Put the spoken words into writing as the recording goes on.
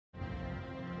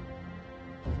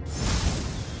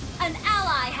An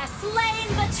ally has slain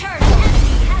the turtle.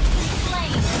 Enemy has been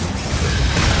slain.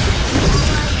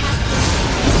 Ally has been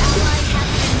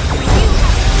slain. You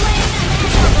have slain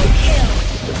an enemy.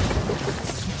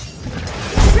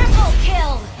 Triple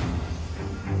kill.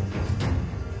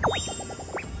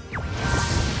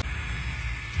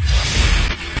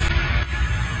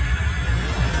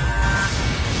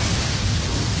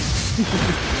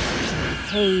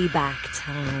 Payback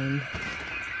time.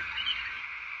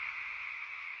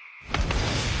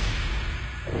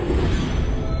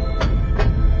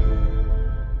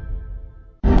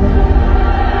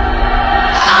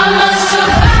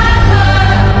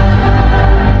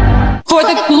 For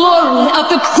the glory of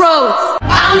the crows,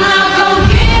 I'm not gonna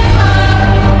give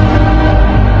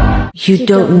up. You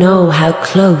don't know how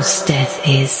close death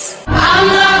is. I'm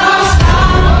not gonna stop.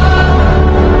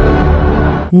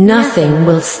 Nothing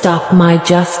will stop my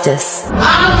justice.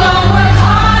 I'm gonna work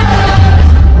harder.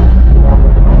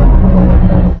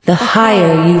 The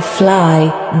higher you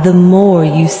fly, the more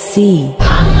you see.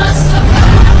 I'm a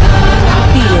survivor.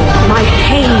 Feel my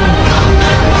pain.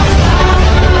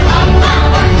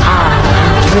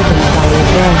 Driven by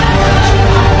revenge.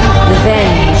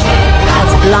 Revenge has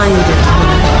blinded me.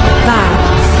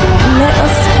 Vows, let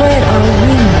us spread our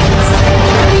wings.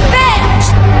 Revenge!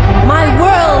 My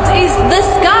world is the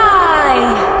sky!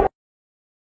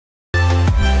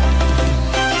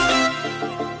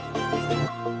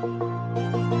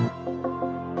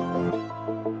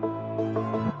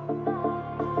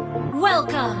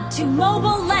 Welcome to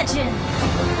Mobile Legends!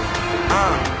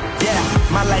 Yeah,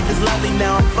 my life is lovely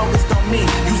now, I'm focused on me.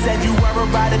 You said you were a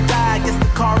ride or die, I guess the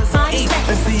car is on E.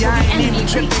 And see, I ain't even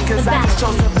tripping, cause I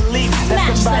chose to believe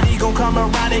that somebody gon' come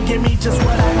around and give me just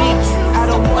what I need. I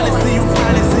don't wanna see you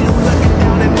crying, see you looking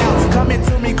down and out. Coming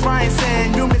to me crying,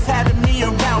 saying you miss having me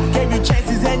around. Gave you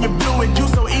chances and you blew it, you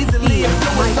so easily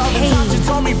influenced. All the times you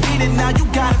told me beat it, now you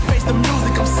gotta face the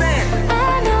music, I'm saying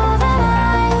I know that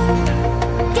I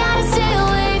gotta stay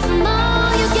away from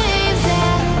all your games.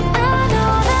 I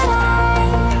know that I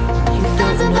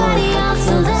found somebody else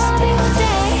to let me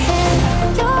stay.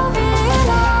 You'll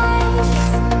realize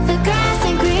the grass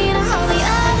ain't greener on the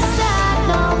other side.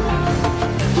 No,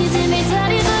 you did me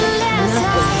dirty for the last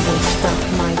time. Nothing will stop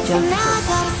my So justice. now I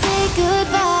gotta say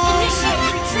goodbye. Initiate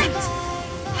retreat!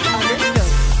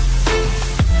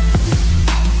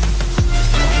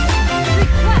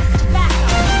 Request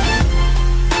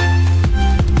backup!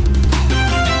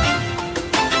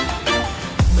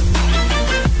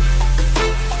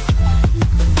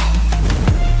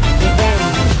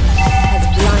 Revenge has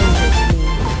blinded me.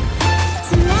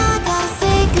 So now I gotta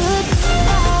say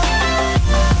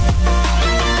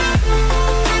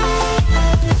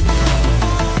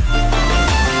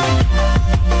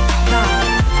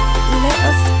Let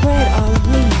us spread our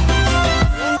wings.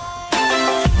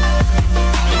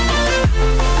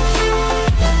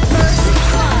 Mercy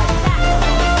blood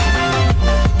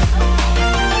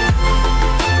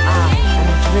I am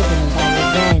driven by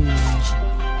revenge.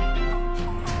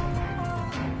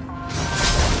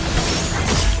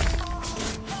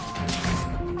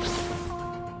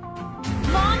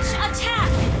 Launch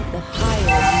attack! The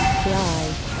higher you fly,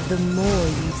 the more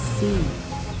you see.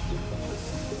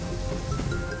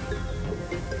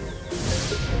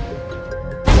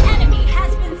 An enemy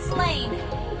has been slain!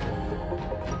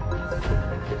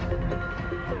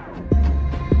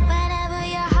 Whenever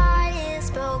your heart is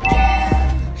broken,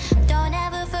 don't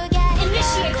ever forget.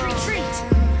 Initiate retreat!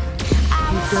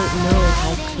 You don't know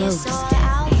how close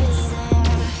death is.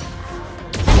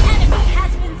 An enemy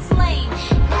has been slain!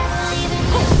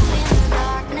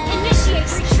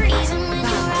 Initiate retreat!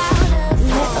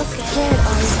 Let us spread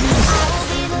our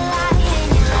wings.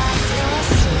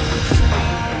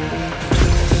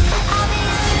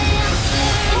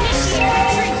 Initiate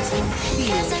retreat!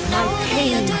 Feel my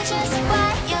pain.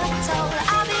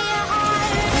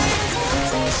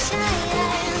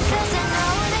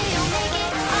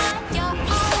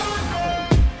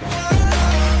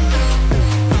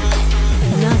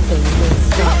 Nothing will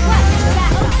stop my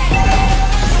justice.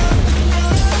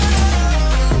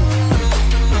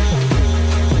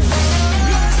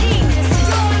 Your team is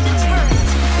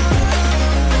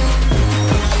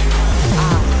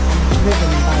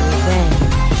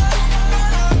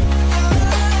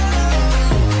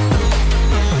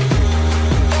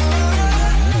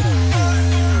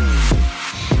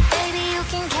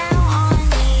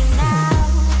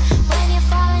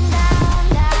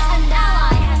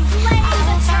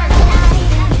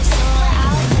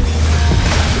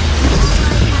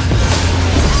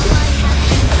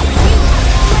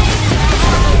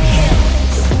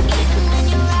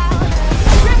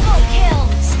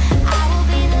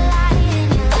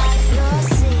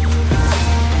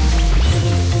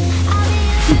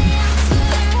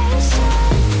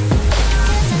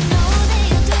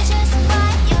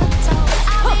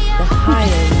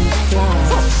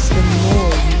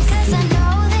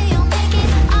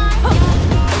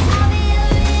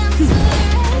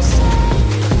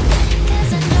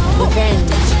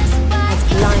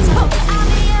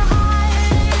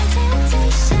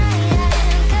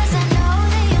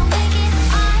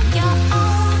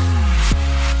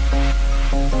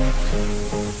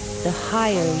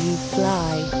higher you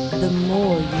fly, the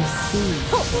more you see.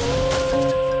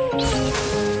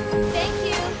 Thank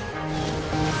you.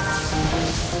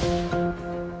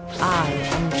 I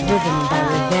am driven by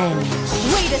revenge.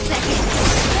 Wait a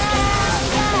second.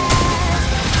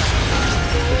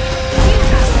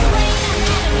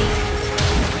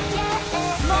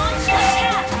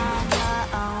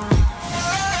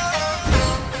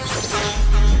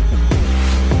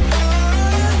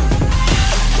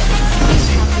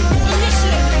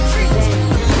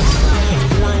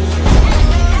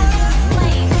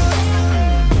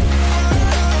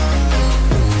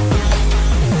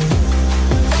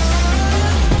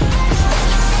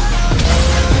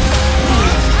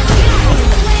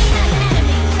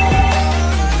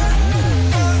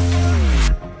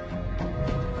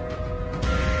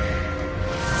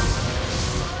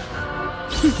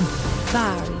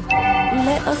 Barry,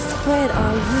 let us spread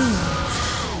our wings.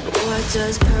 What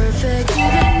does perfect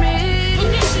even mean?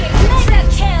 Initiate mega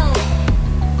kill.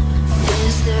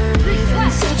 Is there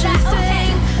even such a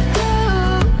thing?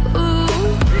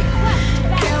 Ooh,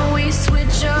 can we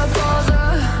switch up all the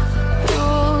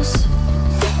rules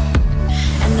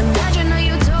and imagine a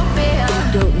utopia?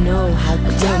 You don't know how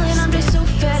Darling, I'm close. just so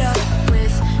fed up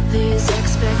with these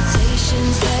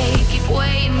expectations. They keep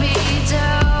weighing me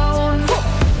down.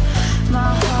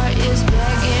 My heart is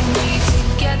begging me to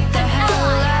get the hell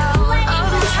out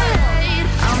of bed.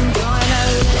 I'm gonna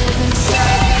live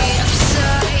inside the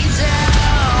upside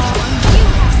down.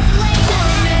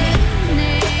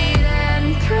 Need and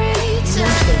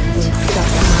pretend.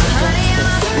 Honey, I'm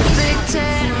a perfect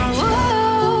 10.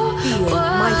 Whoa, Feel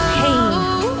whoa. my pain.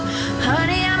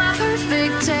 Honey, I'm a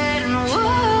perfect 10.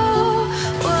 Whoa,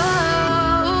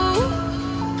 whoa.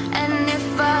 And if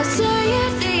I say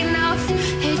it enough,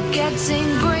 it gets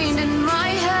ingrained in my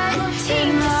head,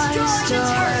 and I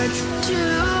start to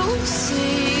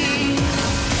see.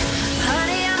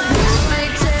 Honey, I'm a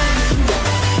perfect 10.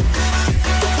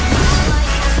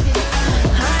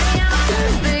 Honey, I'm a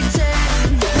perfect 10.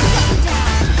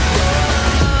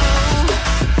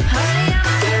 Honey, I'm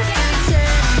a perfect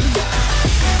 10.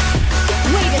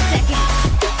 Wait a second.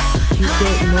 You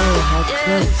don't know how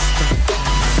close.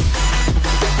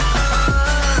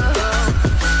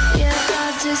 Yeah,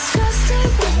 I've discussed it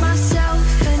with myself,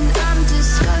 and I'm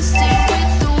disgusted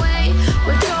with the way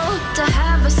we're told to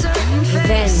have a certain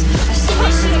face. A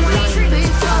certain way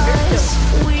because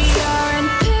we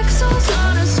aren't pixels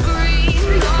on a screen.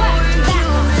 No, we're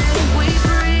human. We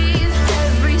breathe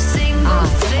every single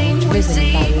thing we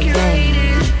see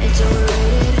curated. It's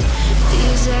overrated.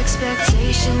 These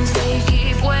expectations, they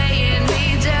keep weighing me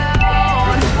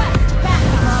down.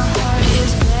 My heart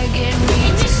is begging me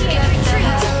to get the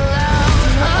hell out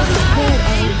of my head.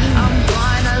 I'm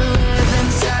gonna live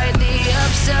inside the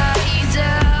upside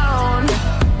down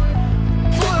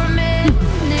for a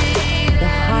minute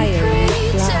The higher and you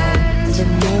fly, pretend. the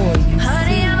more you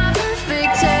Honey, see. I'm a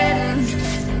perfect 10.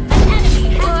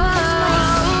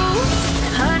 Whoa,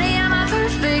 honey, I'm a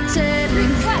perfect 10.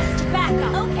 Request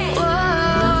backup. Okay.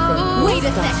 Whoa, Wait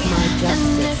a Stop second. my and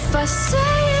justice. if I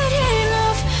say it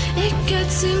enough, it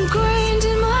gets ingrained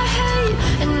in my head,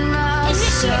 and I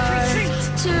Initiate start retreat.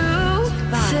 to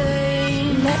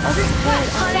think. Let us spread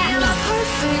our Honey, I'm a wings.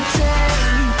 perfect 10.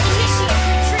 Initiate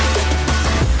retreat.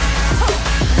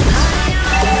 Honey, I'm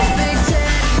a perfect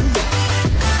 10.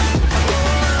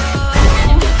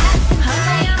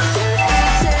 Honey, I'm a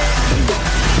perfect 10.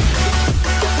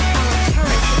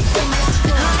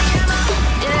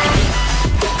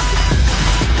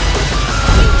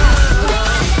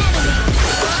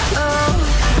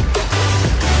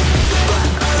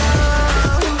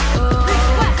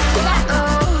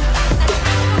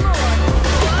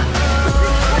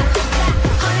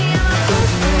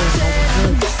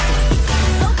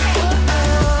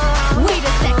 Wait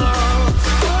a second.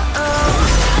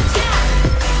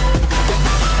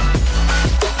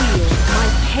 Feel my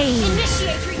pain.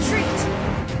 Initiate retreat.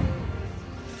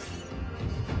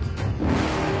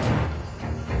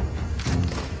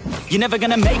 You're never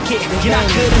gonna make it, you're not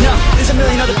good enough. There's a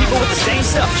million other people with the same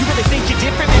stuff. You really think you're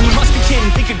different, man, you must be kidding.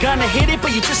 Think you're gonna hit it,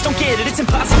 but you just don't get it. It's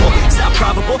impossible, it's not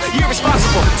probable, you're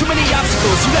irresponsible. Too many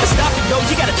obstacles, you gotta stop it, yo.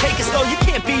 You gotta take it slow, you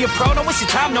can't be a pro, don't waste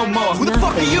your time no more. Who the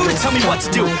fuck are you to tell me what to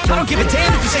do? I don't give a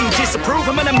damn if you say you disapprove.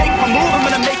 I'm gonna make my move, I'm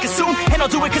gonna make it soon. And I'll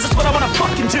do it cause it's what I wanna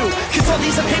fucking do. Cause all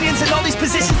these opinions and all these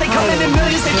positions, they come in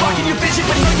millions. They blocking your vision,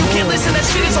 but no, you can't listen. That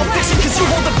shit is all fiction. Cause you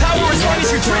hold the power as long as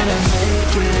you're dreaming.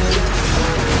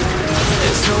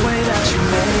 There's no way that you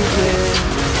make it.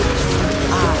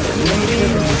 Maybe you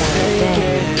fake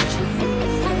it,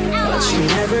 but you're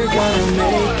never gonna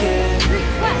make it.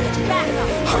 Request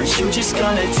backup. Aren't you just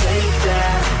gonna take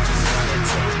that?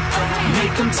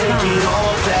 Make them take it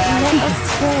all back. Let us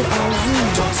spread our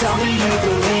wings. Don't tell me you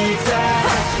believe that.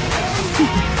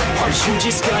 Are you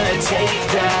just gonna take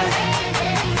that?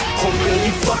 Or will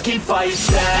you fucking fight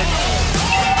back?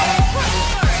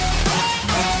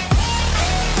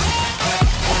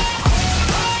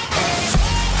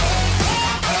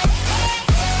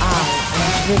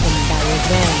 Driven by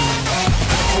revenge.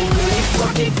 Or will you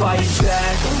fucking fight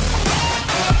back?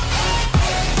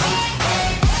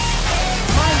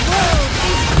 My world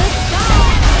is the sky.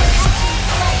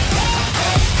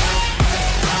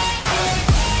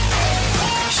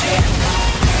 Shit.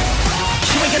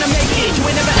 You ain't gonna make it, you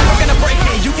ain't never ever gonna break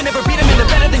it. You can never beat them in the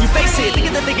better than you face it.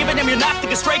 Thinking that they're giving them, you're not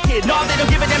thinking straight, kid. No, they don't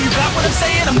give a damn, you got what I'm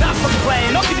saying. I'm not fucking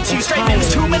playing, I'll give it to you straight, man.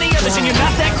 There's too many others and you're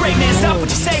not that great, man. Stop what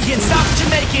you're saying, stop what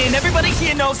you're making. Everybody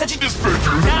here knows that you just fake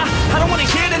it. Nah, I don't wanna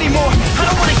hear it anymore, I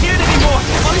don't wanna hear it anymore.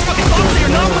 All these fucking thoughts, they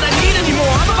are not what I need anymore.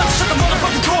 I'm about to shut the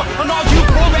motherfucking door on all you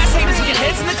poor ass haters with your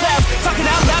heads in the clouds. Talking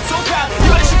out loud so proud, you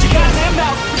better shut your goddamn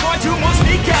mouth before I do more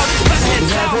speak out. Best heads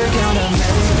down. Never gonna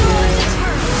make it.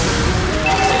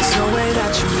 There's no way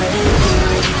that you make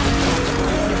it.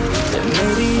 And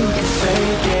maybe you can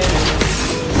fake it,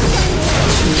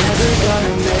 but you're never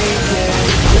gonna make it.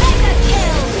 Mega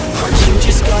kill. Aren't you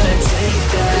just gonna take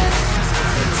that?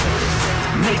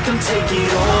 Make them take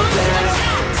it all back.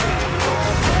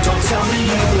 Don't tell me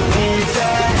you believe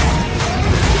that.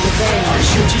 Aren't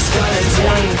you just gonna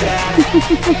take that?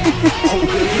 Or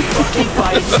will you fucking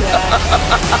fight back?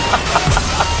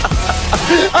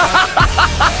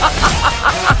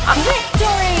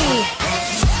 Victory.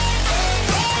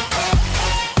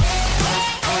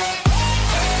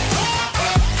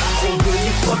 Or will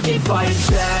you fucking fight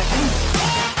back?